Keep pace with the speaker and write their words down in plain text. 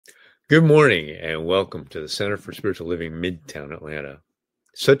Good morning and welcome to the Center for Spiritual Living, Midtown Atlanta.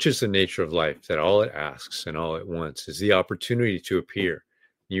 Such is the nature of life that all it asks and all it wants is the opportunity to appear.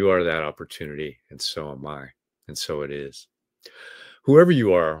 You are that opportunity, and so am I, and so it is. Whoever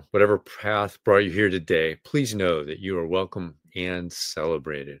you are, whatever path brought you here today, please know that you are welcome and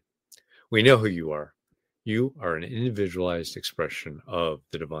celebrated. We know who you are. You are an individualized expression of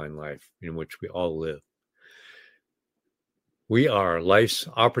the divine life in which we all live. We are life's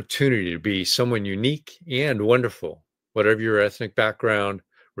opportunity to be someone unique and wonderful, whatever your ethnic background,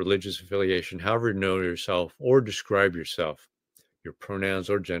 religious affiliation, however you know yourself or describe yourself, your pronouns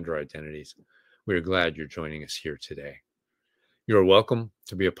or gender identities. We are glad you're joining us here today. You are welcome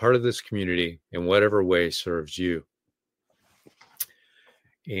to be a part of this community in whatever way serves you.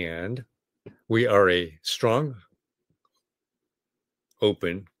 And we are a strong,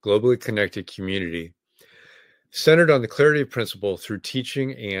 open, globally connected community centered on the clarity of principle through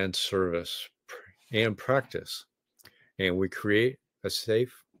teaching and service and practice. And we create a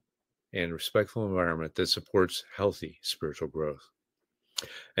safe and respectful environment that supports healthy spiritual growth.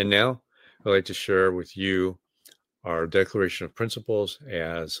 And now I'd like to share with you our Declaration of Principles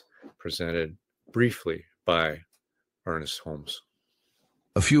as presented briefly by Ernest Holmes.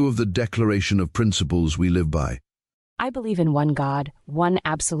 A few of the Declaration of Principles we live by. I believe in one God, one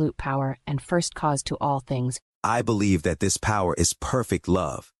absolute power, and first cause to all things. I believe that this power is perfect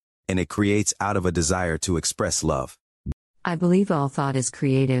love, and it creates out of a desire to express love. I believe all thought is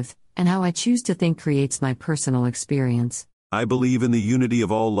creative, and how I choose to think creates my personal experience. I believe in the unity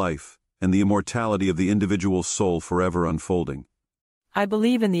of all life, and the immortality of the individual soul forever unfolding. I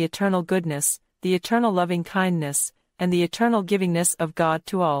believe in the eternal goodness, the eternal loving kindness, and the eternal givingness of God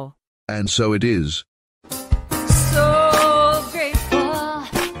to all. And so it is. So grateful,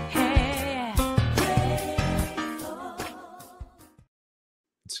 hey.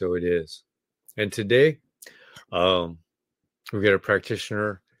 So it is. And today, we've got a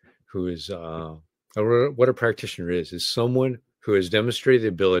practitioner who is, what a practitioner is someone who has demonstrated the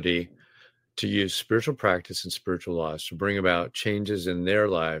ability to use spiritual practice and spiritual laws to bring about changes in their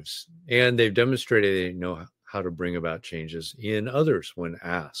lives. And they've demonstrated they know how to bring about changes in others when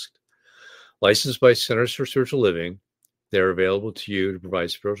asked. Licensed by Centers for Spiritual Living, they're available to you to provide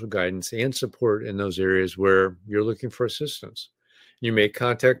spiritual guidance and support in those areas where you're looking for assistance. You may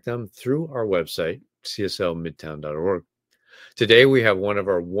contact them through our website, cslmidtown.org. Today, we have one of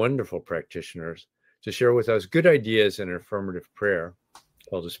our wonderful practitioners to share with us good ideas and affirmative prayer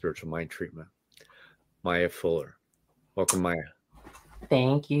called the Spiritual Mind Treatment. Maya Fuller. Welcome, Maya.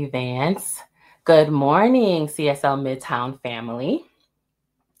 Thank you, Vance. Good morning, CSL Midtown family.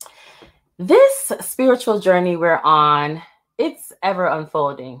 This spiritual journey we're on, it's ever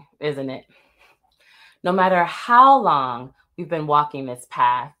unfolding, isn't it? No matter how long we've been walking this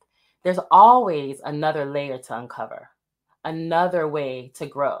path, there's always another layer to uncover, another way to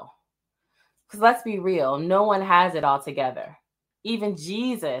grow. Because let's be real, no one has it all together. Even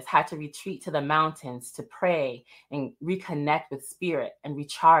Jesus had to retreat to the mountains to pray and reconnect with spirit and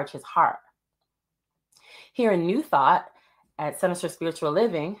recharge his heart. Here in New Thought at Centers for Spiritual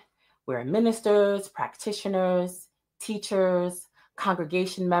Living, we're ministers, practitioners, teachers,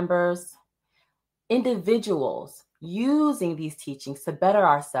 congregation members, individuals using these teachings to better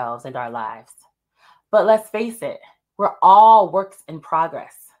ourselves and our lives. But let's face it, we're all works in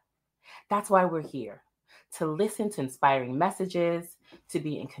progress. That's why we're here, to listen to inspiring messages, to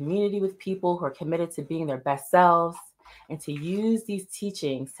be in community with people who are committed to being their best selves, and to use these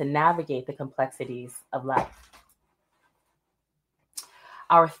teachings to navigate the complexities of life.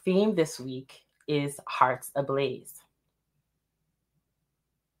 Our theme this week is Hearts Ablaze.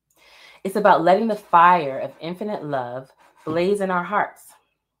 It's about letting the fire of infinite love blaze in our hearts,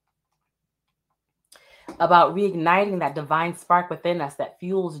 about reigniting that divine spark within us that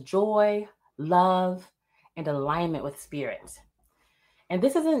fuels joy, love, and alignment with spirit. And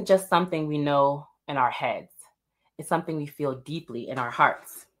this isn't just something we know in our heads. It's something we feel deeply in our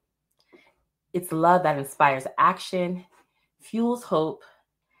hearts. It's love that inspires action, fuels hope,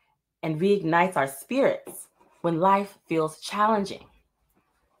 and reignites our spirits when life feels challenging.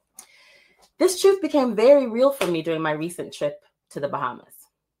 This truth became very real for me during my recent trip to the Bahamas.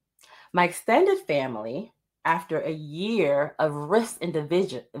 My extended family, after a year of rifts and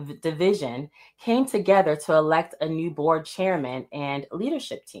division, came together to elect a new board chairman and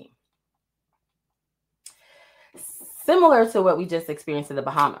leadership team. Similar to what we just experienced in the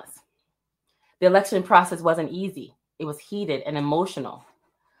Bahamas. The election process wasn't easy. It was heated and emotional.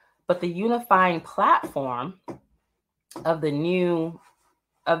 But the unifying platform of the new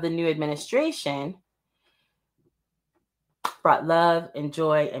administration brought love and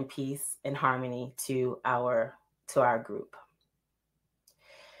joy and peace and harmony to our group.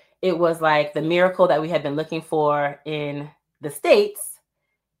 It was like the miracle that we had been looking for in the States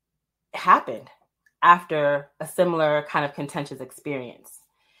happened after a similar kind of contentious experience.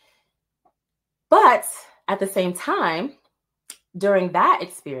 But at the same time, during that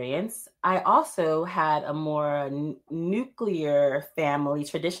experience, I also had a more nuclear family,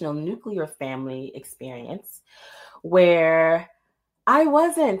 traditional nuclear family experience where I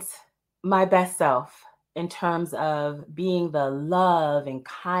wasn't my best self in terms of being the love and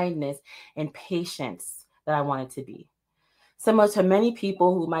kindness and patience that I wanted to be. Similar to many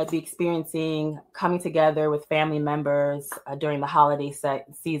people who might be experiencing coming together with family members during the holiday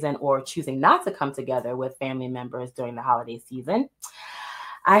season, or choosing not to come together with family members during the holiday season.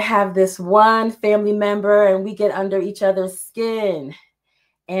 I have this one family member and we get under each other's skin.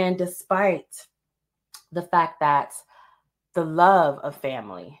 And despite the fact that the love of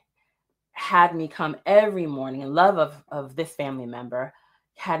family had me come every morning, and love of this family member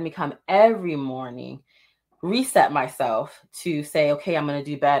had me come every morning, reset myself to say, okay, I'm going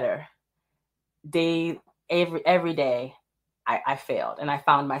to do better. Every day I failed, and I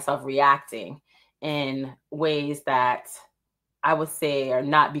found myself reacting in ways that I would say are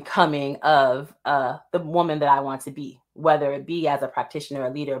not becoming of the woman that I want to be, whether it be as a practitioner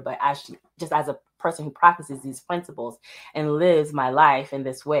or leader, but actually just as a person who practices these principles and lives my life in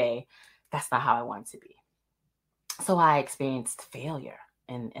this way. That's not how I want to be. So I experienced failure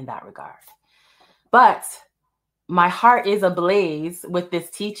in that regard. But my heart is ablaze with this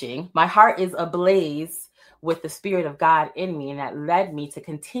teaching. My heart is ablaze with the Spirit of God in me. And that led me to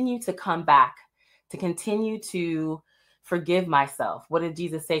continue to come back, to continue to forgive myself. What did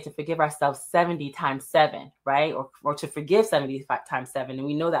Jesus say? To forgive ourselves 70 times 7, right? Or to forgive 75 times 7. And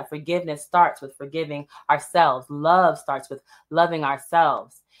we know that forgiveness starts with forgiving ourselves. Love starts with loving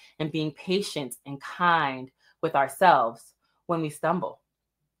ourselves and being patient and kind with ourselves when we stumble.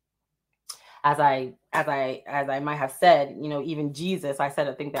 As I might have said, even Jesus, I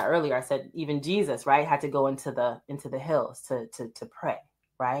think that earlier, I said, even Jesus, right, had to go into the hills to pray,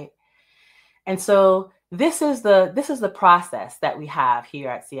 right? And so this is the process that we have here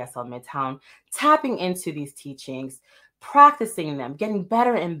at CSL Midtown, tapping into these teachings, practicing them, getting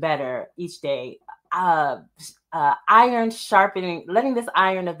better and better each day, iron sharpening, letting this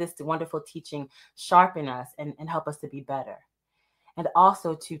iron of this wonderful teaching sharpen us and help us to be better. And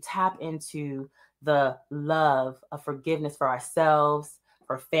also to tap into the love of forgiveness for ourselves,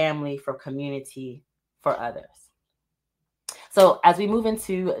 for family, for community, for others. So as we move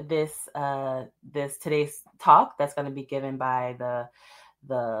into this today's talk that's going to be given by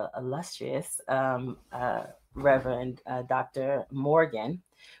the illustrious Reverend Dr. Morgan,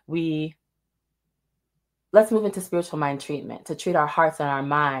 let's move into spiritual mind treatment, to treat our hearts and our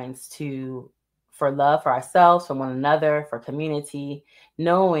minds for love for ourselves, for one another, for community,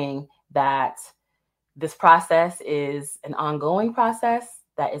 knowing that this process is an ongoing process,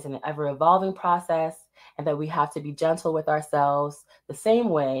 that is an ever-evolving process, and that we have to be gentle with ourselves the same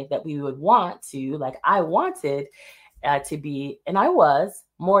way that we would want to, like I wanted to be, and I was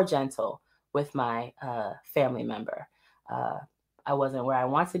more gentle with my family member. I wasn't where I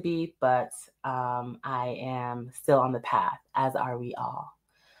want to be, but I am still on the path, as are we all.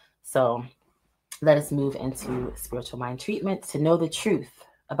 So let us move into spiritual mind treatment to know the truth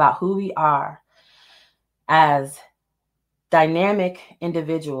about who we are as dynamic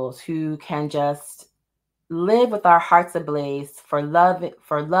individuals who can just live with our hearts ablaze for love,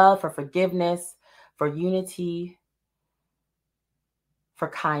 for forgiveness, for unity, for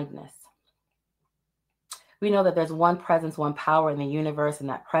kindness. We know that there's one presence, one power in the universe, and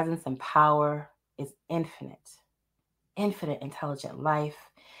that presence and power is infinite intelligent life,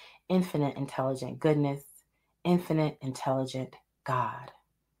 infinite intelligent goodness, infinite intelligent God.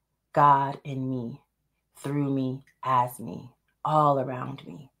 God in me, through me, as me, all around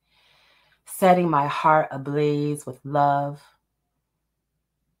me. Setting my heart ablaze with love,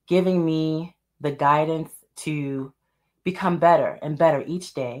 giving me the guidance to become better and better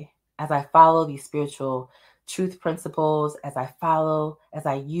each day as I follow these spiritual truth principles, as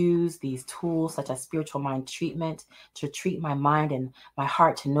I use these tools such as spiritual mind treatment to treat my mind and my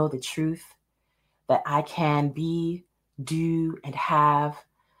heart to know the truth that I can be, do, and have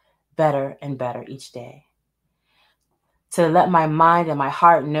better and better each day. To let my mind and my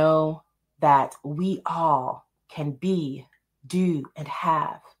heart know that we all can be, do, and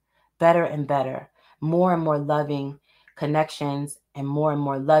have better and better, more and more loving connections and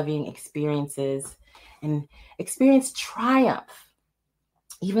more loving experiences, and experience triumph,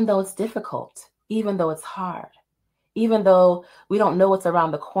 even though it's difficult, even though it's hard, even though we don't know what's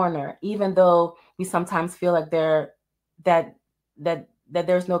around the corner, even though we sometimes feel like that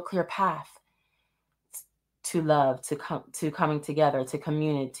there's no clear path to love, to coming together, to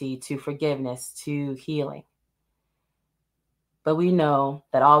community, to forgiveness, to healing. But we know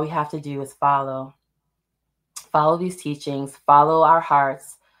that all we have to do is follow these teachings, follow our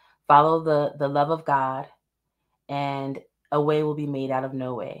hearts, follow the love of God, and a way will be made out of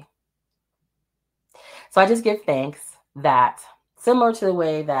no way. So I just give thanks that, similar to the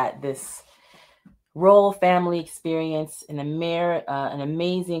way that this Royal family experience an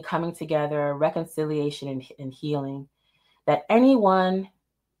amazing coming together, reconciliation, and healing, that anyone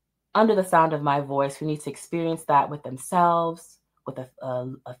under the sound of my voice who needs to experience that with themselves, with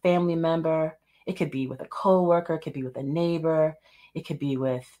a family member, it could be with a coworker, it could be with a neighbor, it could be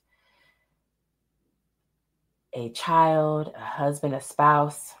with a child, a husband, a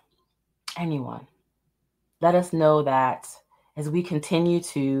spouse, anyone. Let us know that as we continue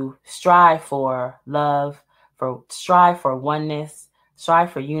to strive for love, strive for oneness,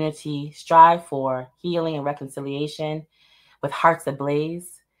 strive for unity, strive for healing and reconciliation with hearts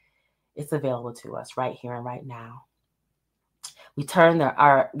ablaze, it's available to us right here and right now. We turn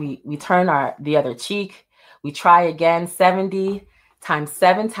the other cheek. We try again 70 times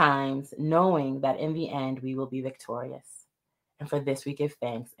 7 times, knowing that in the end we will be victorious. And for this we give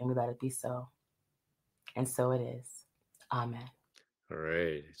thanks and we let it be so. And so it is. Amen. All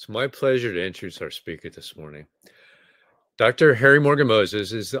right. It's my pleasure to introduce our speaker this morning. Dr. Harry Morgan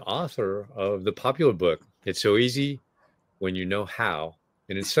Moses is the author of the popular book, It's So Easy When You Know How,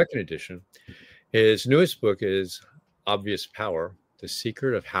 in its second edition. His newest book is Obvious Power, The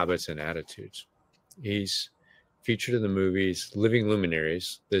Secret of Habits and Attitudes. He's featured in the movies Living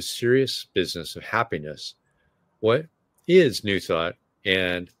Luminaries, The Serious Business of Happiness, What is New Thought,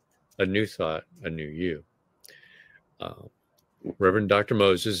 and A New Thought, A New You. Reverend Dr.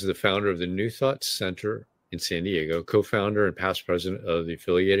 Moses is the founder of the New Thought Center in San Diego, co-founder and past president of the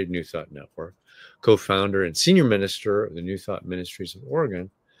affiliated New Thought Network, co-founder and senior minister of the New Thought Ministries of Oregon.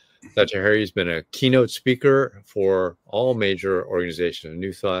 Dr. Harry has been a keynote speaker for all major organizations of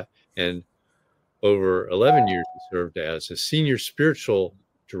New Thought, and over 11 years he served as a senior spiritual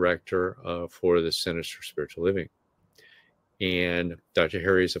director for the Centers for Spiritual Living. And Dr.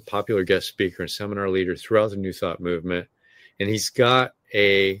 Harry is a popular guest speaker and seminar leader throughout the New Thought movement. And he's got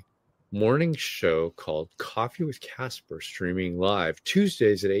a morning show called Coffee with Casper, streaming live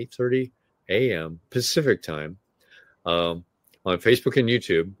Tuesdays at 8:30 a.m. Pacific time on Facebook and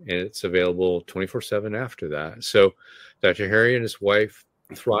YouTube. And it's available 24/7 after that. So Dr. Harry and his wife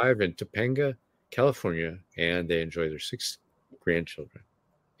thrive in Topanga, California, and they enjoy their 6 grandchildren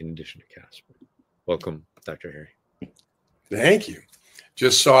in addition to Casper. Welcome, Dr. Harry. Thank you.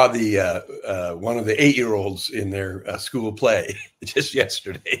 Just saw the one of the 8-year-olds in their school play just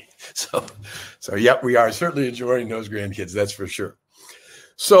yesterday. So yep, we are certainly enjoying those grandkids. That's for sure.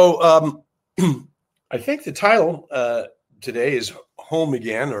 So I think the title today is Home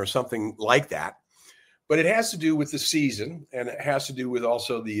Again or something like that, but it has to do with the season, and it has to do with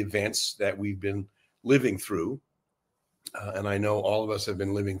also the events that we've been living through. And I know all of us have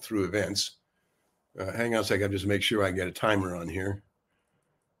been living through events. Hang on a second, just make sure I get a timer on here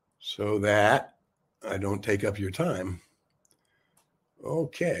so that I don't take up your time.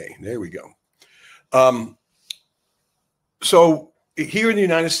 Okay, there we go. So here in the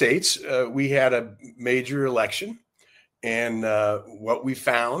United States, we had a major election, and what we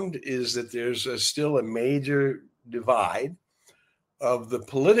found is that there's still a major divide of the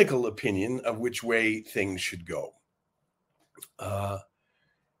political opinion of which way things should go.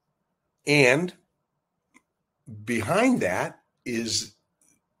 And behind that is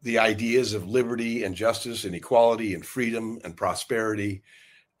the ideas of liberty and justice and equality and freedom and prosperity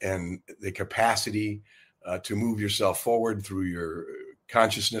and the capacity to move yourself forward through your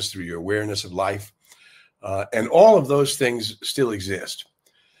consciousness, through your awareness of life. And all of those things still exist.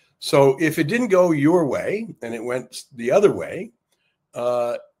 So if it didn't go your way and it went the other way,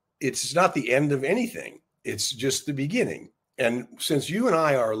 it's not the end of anything. It's just the beginning. And since you and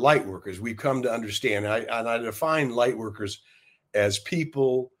I are light workers, we've come to understand, and I define light workers as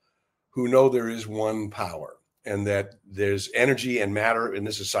people who know there is one power and that there's energy and matter, and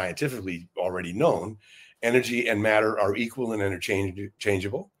this is scientifically already known. Energy and matter are equal and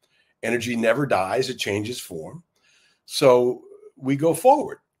interchangeable. Energy never dies, it changes form. So we go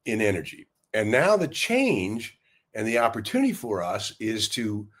forward in energy. And now the change and the opportunity for us is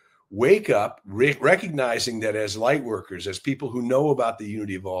to wake up, recognizing that as light workers, as people who know about the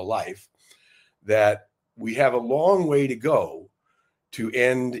unity of all life, that we have a long way to go to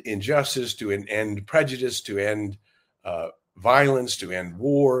end injustice, to end prejudice, to end violence, to end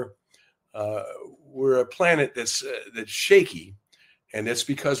war. We're a planet that's shaky, and it's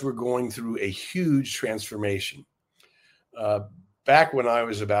because we're going through a huge transformation. Back when I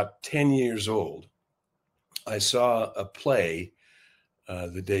was about 10 years old, I saw a play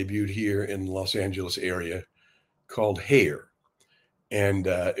that debuted here in the Los Angeles area called Hair. And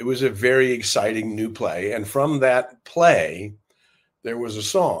it was a very exciting new play. And from that play, there was a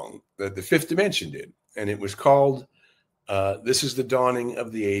song that the Fifth Dimension did. And it was called This is the Dawning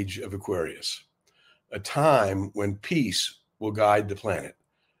of the Age of Aquarius, a time when peace will guide the planet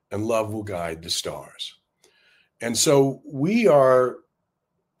and love will guide the stars. And so we are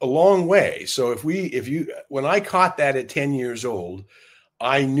a long way. So when I caught that at 10 years old,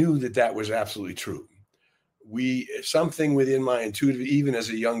 I knew that was absolutely true. Something within my intuitive, even as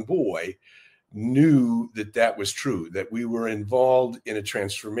a young boy, knew that was true, that we were involved in a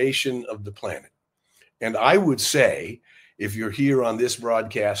transformation of the planet. And I would say, if you're here on this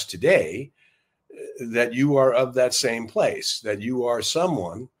broadcast today, that you are of that same place, that you are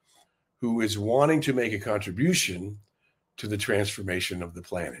someone who is wanting to make a contribution to the transformation of the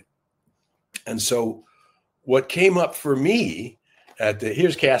planet. And so what came up for me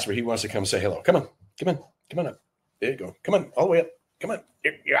here's Casper. He wants to come say hello. Come on up. There you go. Come on, all the way up. Come on.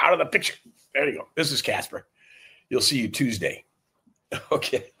 You're out of the picture. There you go. This is Casper. You'll see you Tuesday.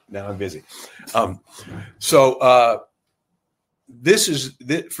 Okay. Now I'm busy. This is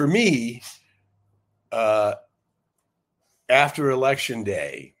for me, after election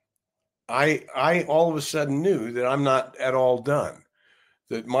day, I all of a sudden knew that I'm not at all done,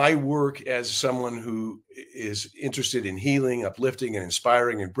 that my work as someone who is interested in healing, uplifting, and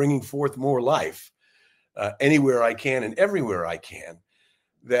inspiring and bringing forth more life anywhere I can and everywhere I can,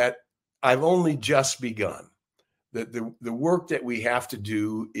 that I've only just begun, that the work that we have to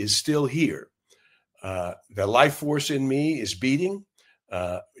do is still here. The life force in me is beating.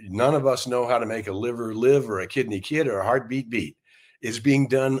 None of us know how to make a liver live or a kidney kid or a heartbeat beat. It's being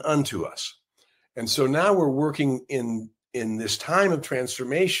done unto us. And so now we're working in this time of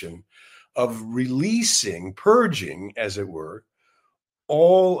transformation, of releasing, purging, as it were,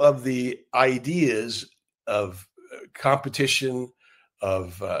 all of the ideas of competition,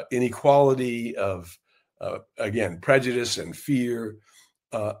 of inequality, of, again, prejudice and fear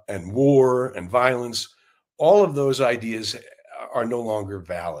and war and violence. All of those ideas are no longer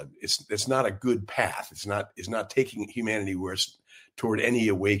valid. It's not a good path. It's not taking humanity toward any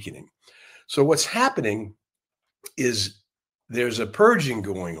awakening. So what's happening is there's a purging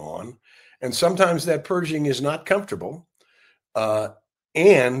going on, and sometimes that purging is not comfortable.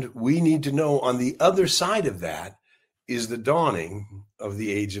 And we need to know on the other side of that is the dawning of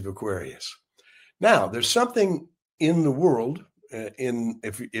the age of Aquarius. Now, there's something in the world,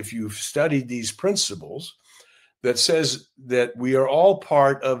 if you've studied these principles, that says that we are all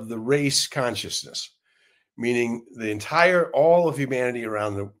part of the race consciousness, meaning all of humanity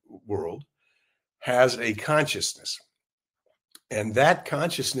around the world has a consciousness. And that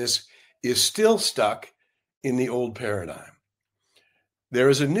consciousness is still stuck in the old paradigm. There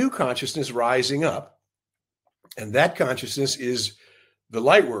is a new consciousness rising up, and that consciousness is the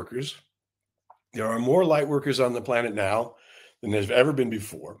light workers. There are more light workers on the planet now than there's ever been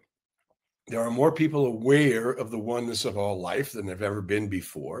before. There are more people aware of the oneness of all life than there've ever been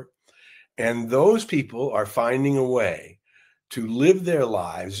before. And those people are finding a way to live their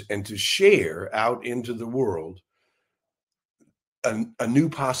lives and to share out into the world a new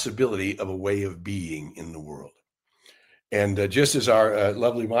possibility of a way of being in the world. And just as our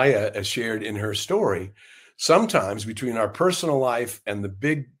lovely Maya has shared in her story, sometimes between our personal life and the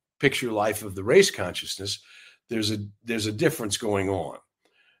big picture life of the race consciousness, there's a difference going on.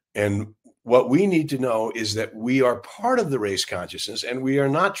 And what we need to know is that we are part of the race consciousness, and we are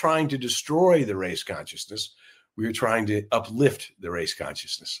not trying to destroy the race consciousness. We are trying to uplift the race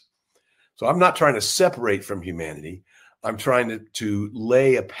consciousness. So I'm not trying to separate from humanity. I'm trying to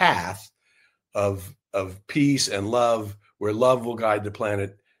lay a path of peace and love, where love will guide the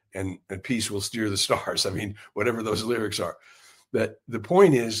planet and peace will steer the stars. I mean, whatever those lyrics are. That the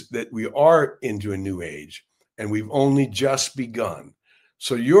point is that we are into a new age, and we've only just begun.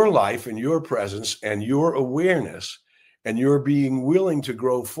 So your life and your presence and your awareness and your being willing to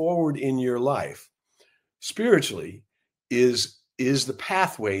grow forward in your life spiritually is the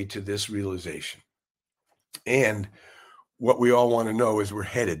pathway to this realization. And what we all want to know is we're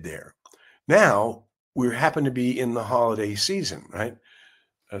headed there. Now, we happen to be in the holiday season, right?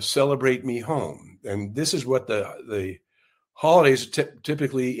 Celebrate me home. And this is what the holidays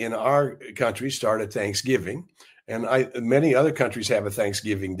typically in our country start at Thanksgiving. And many other countries have a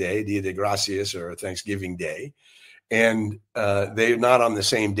Thanksgiving Day, Dia de Gracias, or a Thanksgiving Day. and they're not on the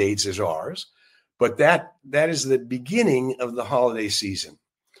same dates as ours. But that is the beginning of the holiday season.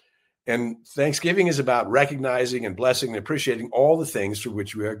 And Thanksgiving is about recognizing and blessing and appreciating all the things for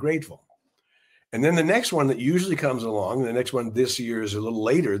which we are grateful. And then the next one that usually comes along, the next one this year is a little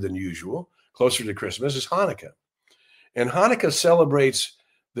later than usual, closer to Christmas, is Hanukkah. And Hanukkah celebrates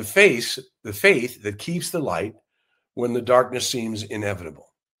the faith that keeps the light when the darkness seems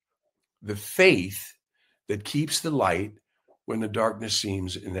inevitable. The faith that keeps the light when the darkness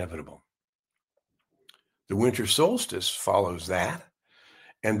seems inevitable. The winter solstice follows that,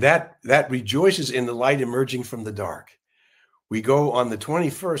 and that rejoices in the light emerging from the dark. We go on the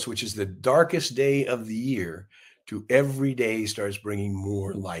 21st, which is the darkest day of the year, to every day starts bringing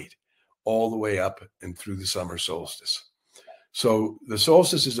more light all the way up and through the summer solstice. So the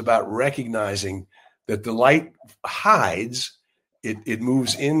solstice is about recognizing that the light hides, it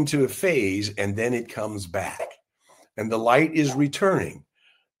moves into a phase, and then it comes back. And the light is returning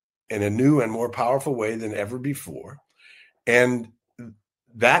in a new and more powerful way than ever before. And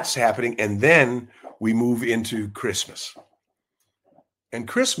that's happening. And then we move into Christmas. And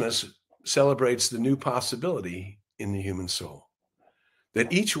Christmas celebrates the new possibility in the human soul,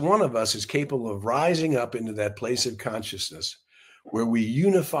 that each one of us is capable of rising up into that place of consciousness where we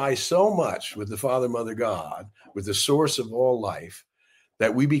unify so much with the Father, Mother, God, with the source of all life,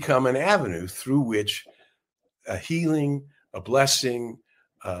 that we become an avenue through which a healing, a blessing,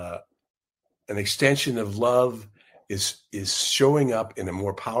 an extension of love is showing up in a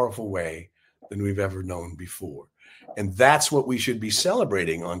more powerful way than we've ever known before. And that's what we should be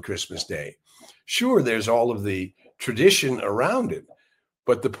celebrating on Christmas Day. Sure, there's all of the tradition around it,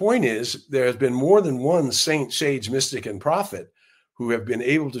 but the point is there has been more than one saint, sage, mystic, and prophet who have been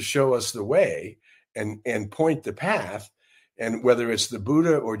able to show us the way and point the path. And whether it's the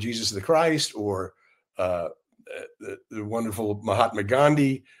Buddha or Jesus the Christ or the wonderful Mahatma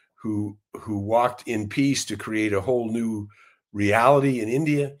Gandhi, who walked in peace to create a whole new reality in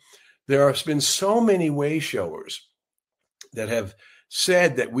India, there have been so many way showers that have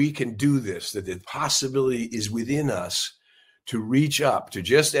said that we can do this, that the possibility is within us to reach up to,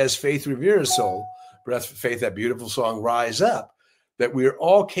 just as Faith Revera's soul, Breath of Faith, that beautiful song, Rise Up, that we're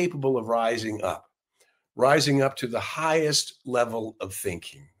all capable of rising up to the highest level of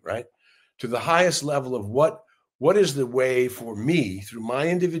thinking, right? To the highest level of what is the way for me through my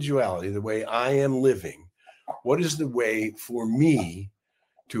individuality, the way I am living, what is the way for me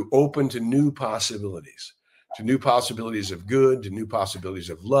to open to new possibilities of good, to new possibilities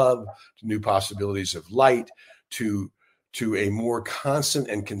of love, to new possibilities of light, to a more constant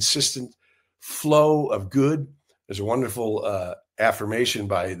and consistent flow of good. There's a wonderful affirmation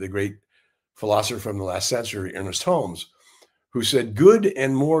by the great philosopher from the last century, Ernest Holmes, who said, "Good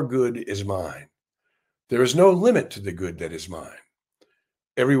and more good is mine. There is no limit to the good that is mine.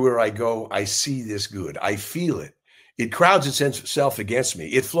 Everywhere I go, I see this good. I feel it. It crowds itself against me.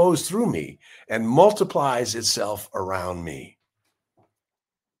 It flows through me and multiplies itself around me."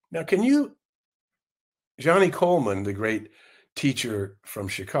 Now, Johnny Coleman, the great teacher from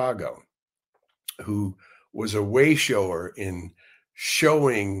Chicago, who was a way shower in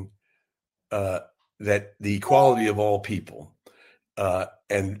showing that the equality of all people,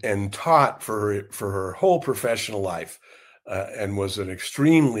 and taught for her whole professional life, and was an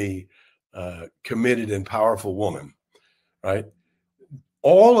extremely committed and powerful woman, right?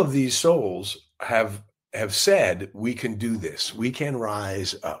 All of these souls have said, we can do this. We can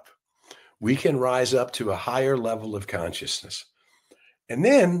rise up. We can rise up to a higher level of consciousness. And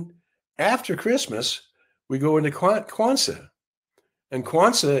then after Christmas, we go into Kwanzaa. And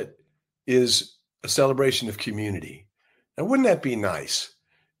Kwanzaa is a celebration of community. Now, wouldn't that be nice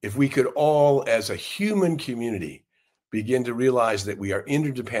if we could all, as a human community, begin to realize that we are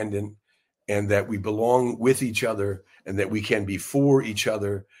interdependent and that we belong with each other and that we can be for each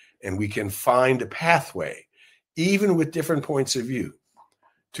other and we can find a pathway, even with different points of view,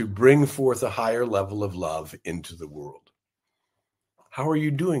 to bring forth a higher level of love into the world. How are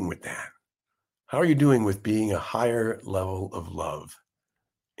you doing with that? How are you doing with being a higher level of love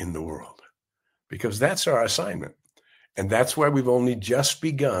in the world? Because that's our assignment. And that's why we've only just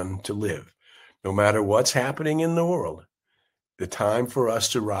begun to live. No matter what's happening in the world, the time for us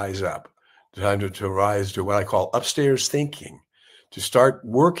to rise up, the time to rise to what I call upstairs thinking, to start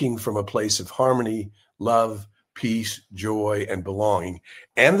working from a place of harmony, love, peace, joy, and belonging,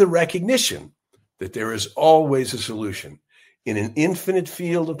 and the recognition that there is always a solution. In an infinite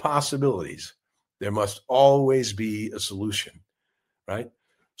field of possibilities, there must always be a solution, right?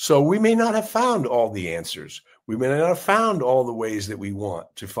 So we may not have found all the answers. We may not have found all the ways that we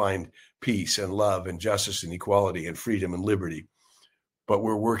want to find peace and love and justice and equality and freedom and liberty, but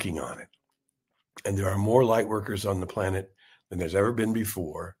we're working on it. And there are more light workers on the planet than there's ever been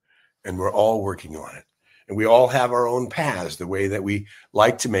before, and we're all working on it. And we all have our own paths, the way that we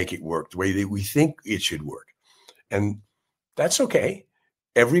like to make it work, the way that we think it should work. And that's okay.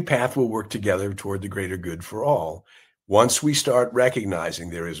 Every path will work together toward the greater good for all. Once we start recognizing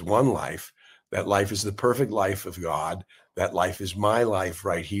there is one life, that life is the perfect life of God, that life is my life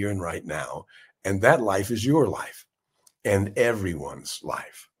right here and right now, and that life is your life and everyone's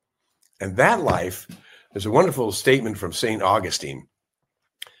life. And that life, there's a wonderful statement from St. Augustine.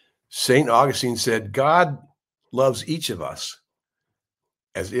 St. Augustine said, God loves each of us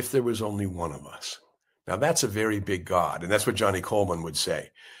as if there was only one of us. Now, that's a very big God. And that's what Johnny Coleman would say.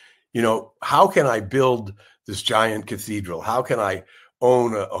 You know, how can I build this giant cathedral? How can I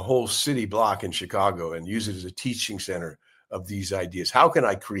own a whole city block in Chicago and use it as a teaching center of these ideas? How can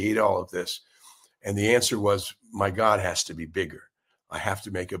I create all of this? And the answer was, my God has to be bigger. I have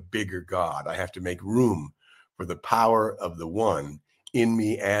to make a bigger God. I have to make room for the power of the one in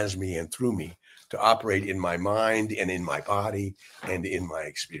me, as me, and through me to operate in my mind and in my body and in my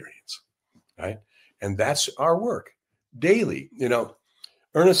experience, right? And that's our work daily. You know,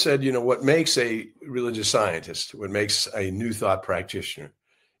 Ernest said, you know, what makes a religious scientist, what makes a new thought practitioner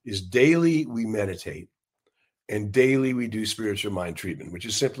is daily we meditate and daily we do spiritual mind treatment, which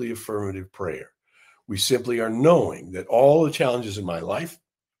is simply affirmative prayer. We simply are knowing that all the challenges in my life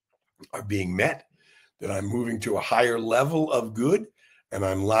are being met, that I'm moving to a higher level of good, and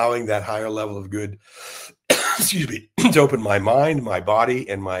I'm allowing that higher level of good, excuse me, to open my mind, my body,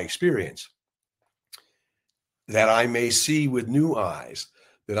 and my experience, that I may see with new eyes,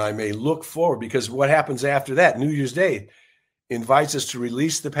 that I may look forward, because what happens after that, New Year's Day, invites us to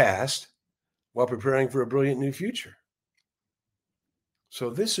release the past while preparing for a brilliant new future. So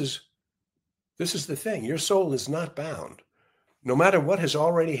this is the thing. Your soul is not bound. No matter what has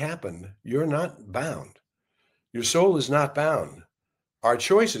already happened, you're not bound. Your soul is not bound. Our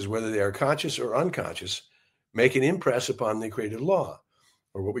choices, whether they are conscious or unconscious, make an impress upon the created law,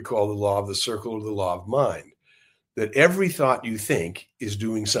 or what we call the law of the circle or the law of mind, that every thought you think is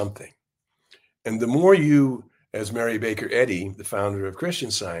doing something. And the more you, as Mary Baker Eddy, the founder of Christian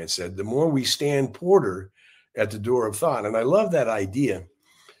Science, said, the more we stand porter at the door of thought. And I love that idea.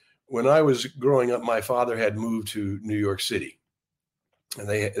 When I was growing up, my father had moved to New York City, and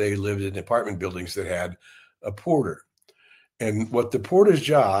they lived in apartment buildings that had a porter. And what the porter's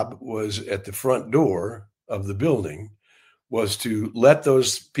job was at the front door of the building was to let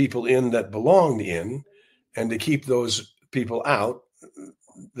those people in that belonged in and to keep those people out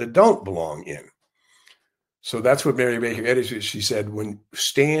that don't belong in. So that's what Mary Baker Eddy, she said, when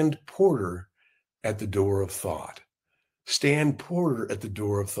stand porter at the door of thought. Stand porter at the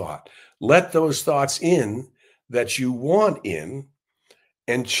door of thought. Let those thoughts in that you want in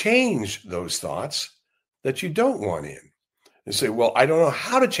and change those thoughts that you don't want in. And say, well, I don't know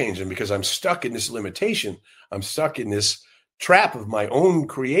how to change them because I'm stuck in this limitation. I'm stuck in this trap of my own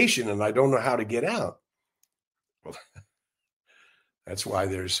creation and I don't know how to get out. Well, that's why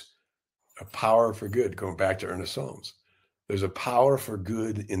there's a power for good, going back to Ernest Holmes. There's a power for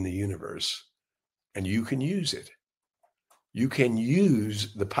good in the universe, and you can use it. You can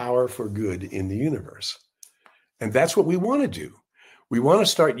use the power for good in the universe. And that's what we want to do. We want to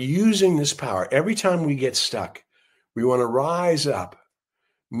start using this power. Every time we get stuck, we want to rise up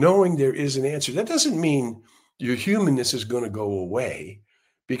knowing there is an answer. That doesn't mean your humanness is going to go away,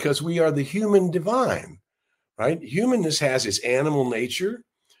 because we are the human divine, right? Humanness has its animal nature.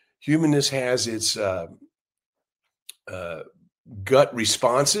 Humanness has its gut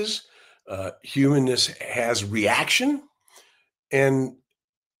responses. Humanness has reaction. And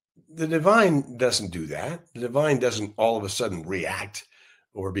the divine doesn't do that. The divine doesn't all of a sudden react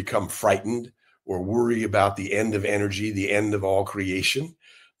or become frightened or worry about the end of energy, the end of all creation.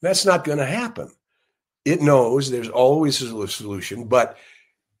 That's not going to happen. It knows there's always a solution, but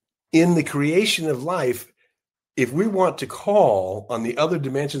in the creation of life, if we want to call on the other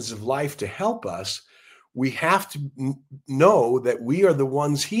dimensions of life to help us, we have to know that we are the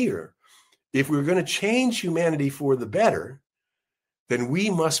ones here. If we're going to change humanity for the better, then we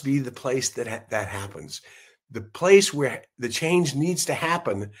must be the place that happens. The place where the change needs to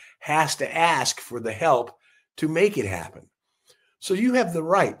happen has to ask for the help to make it happen. So you have the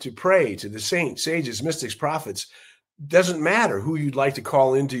right to pray to the saints, sages, mystics, prophets. Doesn't matter who you'd like to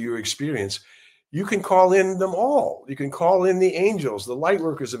call into your experience. You can call in them all. You can call in the angels, the light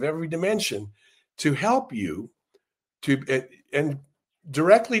workers of every dimension to help you and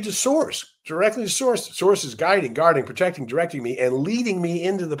directly to source. Directly to source. Source is guiding, guarding, protecting, directing me, and leading me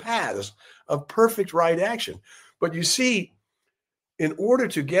into the paths of perfect right action. But you see, in order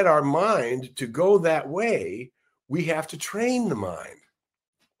to get our mind to go that way, we have to train the mind.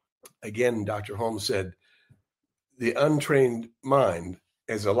 Again, Dr. Holmes said, the untrained mind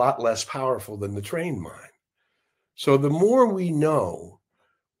is a lot less powerful than the trained mind. So the more we know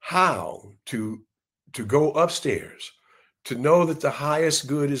how to go upstairs, to know that the highest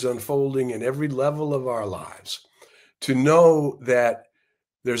good is unfolding in every level of our lives, to know that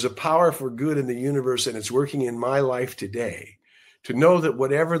there's a power for good in the universe and it's working in my life today, to know that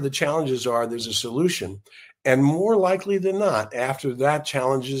whatever the challenges are, there's a solution. And more likely than not, after that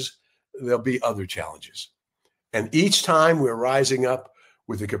challenges, there'll be other challenges. And each time we're rising up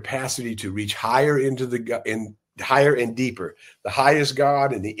with the capacity to reach higher higher and deeper. The highest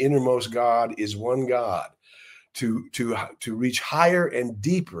God and the innermost God is one God. To reach higher and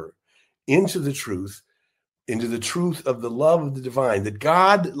deeper into the truth of the love of the divine, that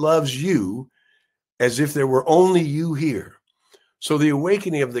God loves you as if there were only you here. So the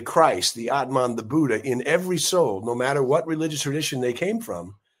awakening of the Christ, the Atman, the Buddha in every soul, no matter what religious tradition they came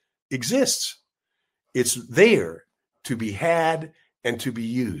from, exists. It's there to be had and to be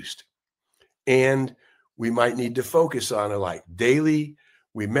used. And we might need to focus on it, like daily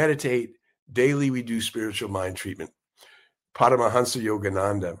we meditate, daily we do spiritual mind treatment. Paramahansa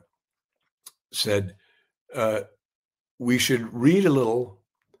Yogananda said, we should read a little,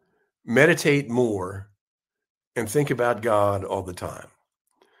 meditate more, and think about God all the time.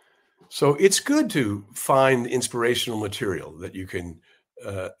 So it's good to find inspirational material that you can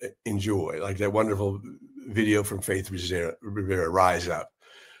enjoy, like that wonderful video from Faith Rivera, Rise Up,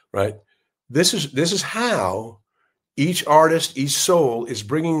 right? This is how each artist, each soul is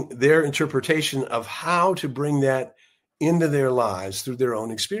bringing their interpretation of how to bring that into their lives through their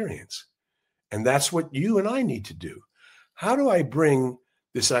own experience. And that's what you and I need to do. How do I bring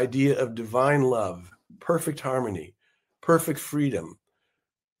this idea of divine love, perfect harmony, perfect freedom,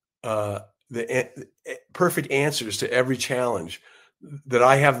 the perfect answers to every challenge, that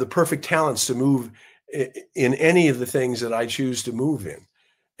I have the perfect talents to move in any of the things that I choose to move in,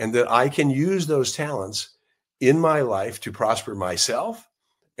 and that I can use those talents in my life to prosper myself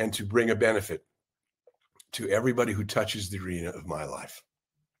and to bring a benefit to everybody who touches the arena of my life.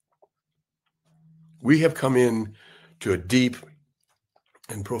 We have come in to a deep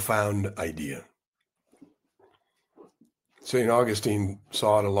and profound idea. St. Augustine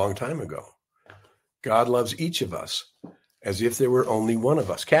saw it a long time ago. God loves each of us as if there were only one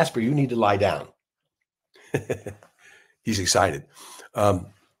of us. Casper, you need to lie down. He's excited.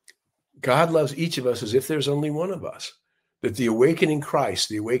 God loves each of us as if there's only one of us. That the awakening Christ,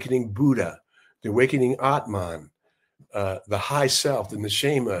 the awakening Buddha, the awakening Atman, the high self, and the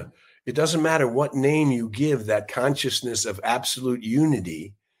Shema, it doesn't matter what name you give that consciousness of absolute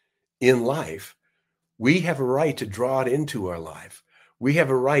unity in life, we have a right to draw it into our life. We have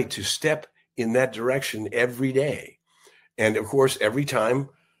a right to step in that direction every day. And of course, every time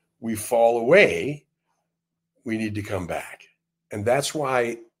we fall away, we need to come back. And that's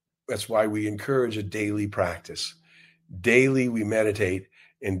why we encourage a daily practice. Daily we meditate,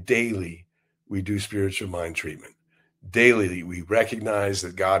 and daily we do spiritual mind treatment. Daily we recognize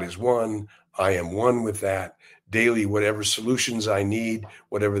that God is one. I am one with that. Daily, whatever solutions I need,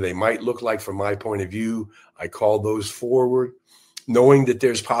 whatever they might look like from my point of view, I call those forward, knowing that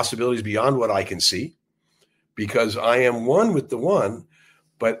there's possibilities beyond what I can see, because I am one with the one.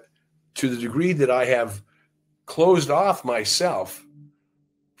 But to the degree that I have closed off myself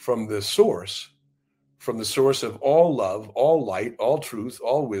from the source of all love, all light, all truth,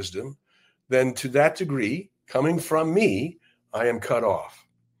 all wisdom, then to that degree, coming from me, I am cut off.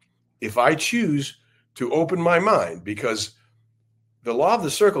 If I choose to open my mind, because the law of the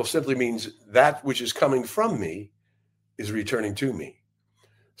circle simply means that which is coming from me is returning to me.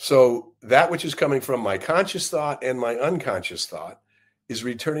 So that which is coming from my conscious thought and my unconscious thought is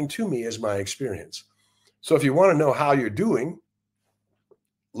returning to me as my experience. So if you want to know how you're doing,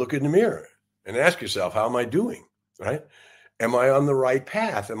 look in the mirror and ask yourself, how am I doing, right? Am I on the right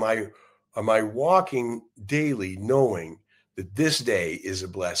path? Am I walking daily knowing that this day is a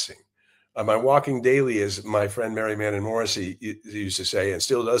blessing? Am I walking daily, as my friend Mary Manning Morrissey used to say, and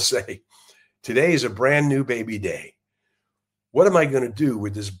still does say, today is a brand new baby day. What am I going to do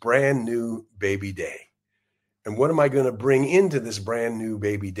with this brand new baby day? And what am I going to bring into this brand new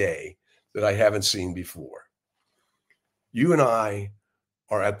baby day that I haven't seen before? You and I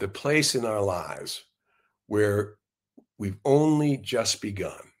are at the place in our lives where we've only just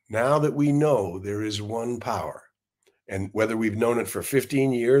begun. Now that we know there is one power, And whether we've known it for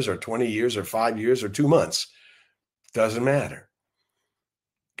 15 years or 20 years or 5 years or 2 months, doesn't matter.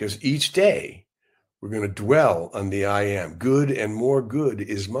 Because each day we're going to dwell on the I am. Good and more good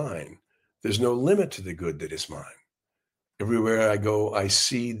is mine. There's no limit to the good that is mine. Everywhere I go, I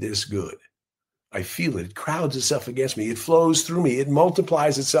see this good. I feel it. It crowds itself against me. It flows through me. It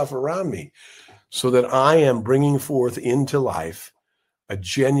multiplies itself around me so that I am bringing forth into life a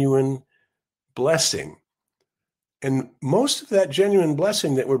genuine blessing. And most of that genuine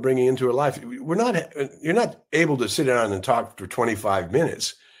blessing that we're bringing into our life, you're not able to sit down and talk for 25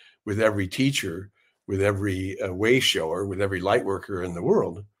 minutes with every teacher, with every way shower, with every light worker in the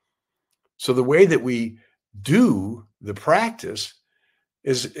world. So the way that we do the practice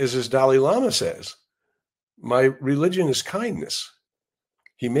is as Dalai Lama says, my religion is kindness.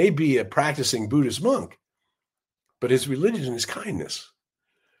 He may be a practicing Buddhist monk, but his religion is kindness.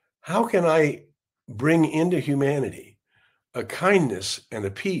 How can I bring into humanity a kindness and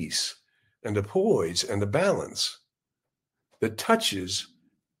a peace and a poise and a balance that touches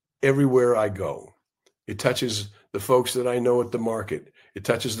everywhere I go? It touches the folks that I know at the market. It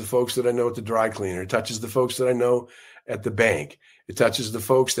touches the folks that I know at the dry cleaner. It touches the folks that I know at the bank. It touches the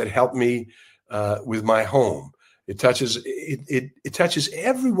folks that help me with my home. It touches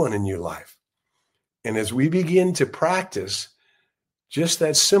everyone in your life. And as we begin to practice just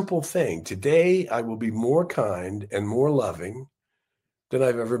that simple thing, today I will be more kind and more loving than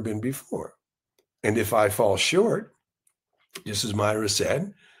I've ever been before. And if I fall short, just as Myra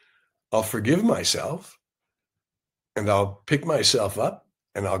said, I'll forgive myself and I'll pick myself up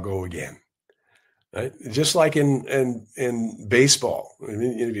and I'll go again. Right? Just like in baseball, I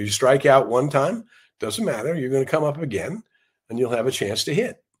mean, if you strike out one time, doesn't matter. You're going to come up again and you'll have a chance to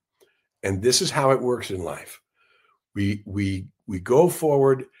hit. And this is how it works in life. We go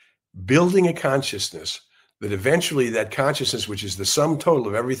forward building a consciousness that eventually that consciousness, which is the sum total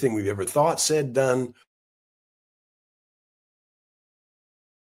of everything we've ever thought, said, done,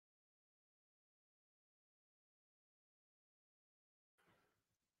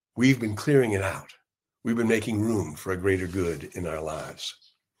 we've been clearing it out. We've been making room for a greater good in our lives.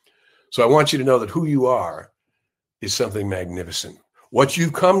 So I want you to know that who you are is something magnificent. What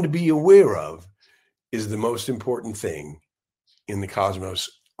you've come to be aware of is the most important thing in the cosmos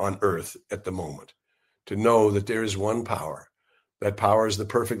on Earth at the moment. To know that there is one power. That power is the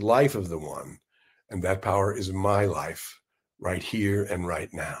perfect life of the one. And that power is my life right here and right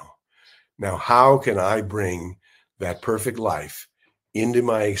now. Now, how can I bring that perfect life into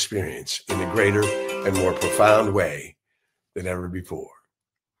my experience in a greater and more profound way than ever before?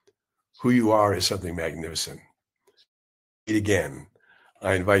 Who you are is something magnificent. Again,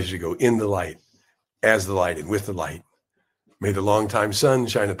 I invite you to go in the light, as the light, and with the light. May the longtime sun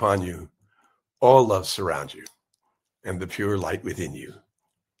shine upon you, all love surround you, and the pure light within you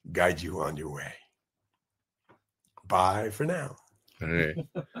guide you on your way. Bye for now. All right.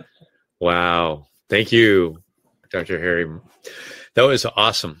 Wow. Thank you, Dr. Harry. That was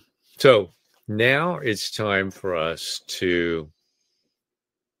awesome. So now it's time for us to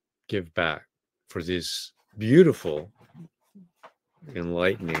give back for this beautiful,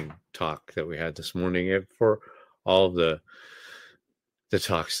 enlightening talk that we had this morning, and for all of the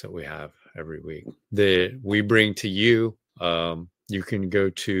talks that we have every week that we bring to you. You can go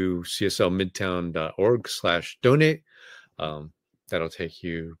to cslmidtown.org/donate. That'll take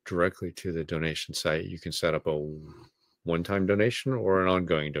you directly to the donation site. You can set up a one-time donation or an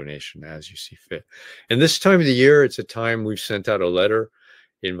ongoing donation as you see fit. And this time of the year, it's a time we've sent out a letter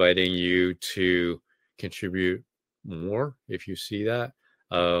inviting you to contribute more if you see that.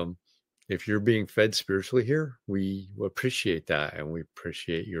 If you're being fed spiritually here, we appreciate that, and we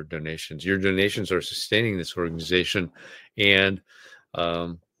appreciate your donations. Your donations are sustaining this organization, and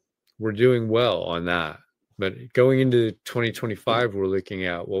we're doing well on that. But going into 2025, we're looking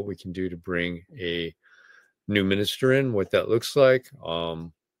at what we can do to bring a new minister in, what that looks like.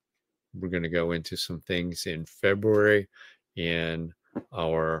 We're going to go into some things in February in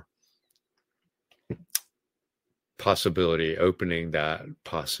our possibility, opening that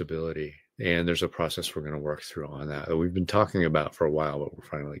possibility. And there's a process we're going to work through on that we've been talking about for a while, but we're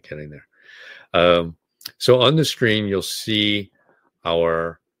finally getting there. So on the screen, you'll see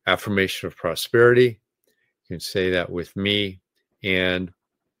our affirmation of prosperity. You can say that with me, and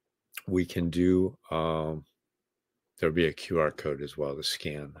we can do, there'll be a QR code as well to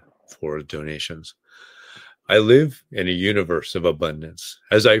scan for donations. I live in a universe of abundance.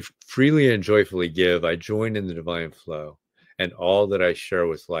 As I freely and joyfully give, I join in the divine flow, and all that I share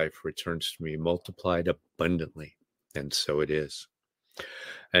with life returns to me multiplied abundantly. And so it is.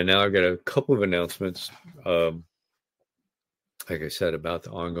 And now I've got a couple of announcements. like I said, about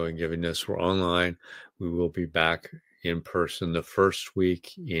the ongoing givingness. We're online. We will be back in person the first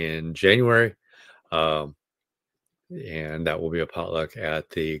week in January. And that will be a potluck at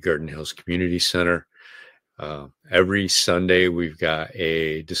the Garden Hills Community Center. Every Sunday, we've got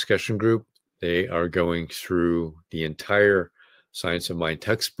a discussion group. They are going through the entire Science of Mind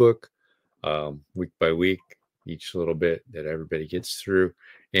textbook week by week, each little bit that everybody gets through,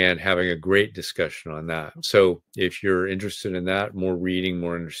 and having a great discussion on that. So if you're interested in that, more reading,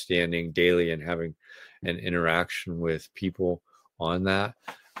 more understanding daily, and having an interaction with people on that,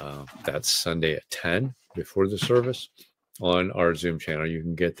 that's Sunday at 10 before the service on our Zoom channel. You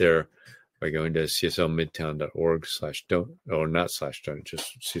can get there by going to cslmidtown.org/don't, or not /don't,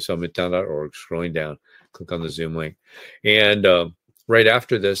 just cslmidtown.org, scrolling down, click on the Zoom link. And right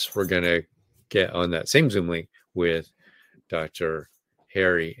after this, we're going to get on that same Zoom link with Dr.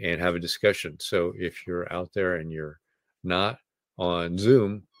 Harry and have a discussion. So if you're out there and you're not on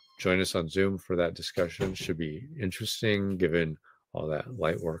Zoom, join us on Zoom for that discussion. Should be interesting given all that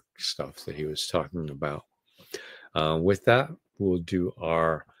light work stuff that he was talking about. With that, we'll do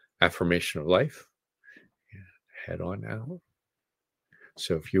our affirmation of life and head on out.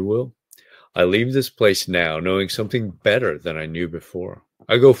 So if you will, I leave this place now knowing something better than I knew before.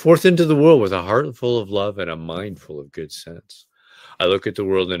 I go forth into the world with a heart full of love and a mind full of good sense. I look at the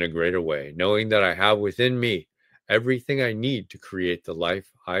world in a greater way, knowing that I have within me everything I need to create the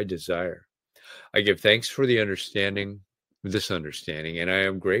life I desire. I give thanks for this understanding, and I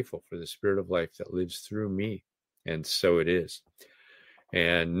am grateful for the spirit of life that lives through me. And so it is.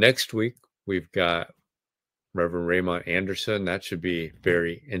 And next week, we've got Reverend Raymond Anderson. That should be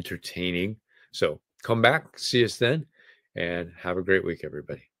very entertaining. So come back, see us then, and have a great week,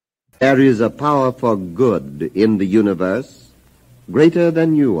 everybody. There is a power for good in the universe greater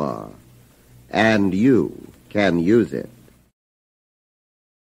than you are, and you can use it.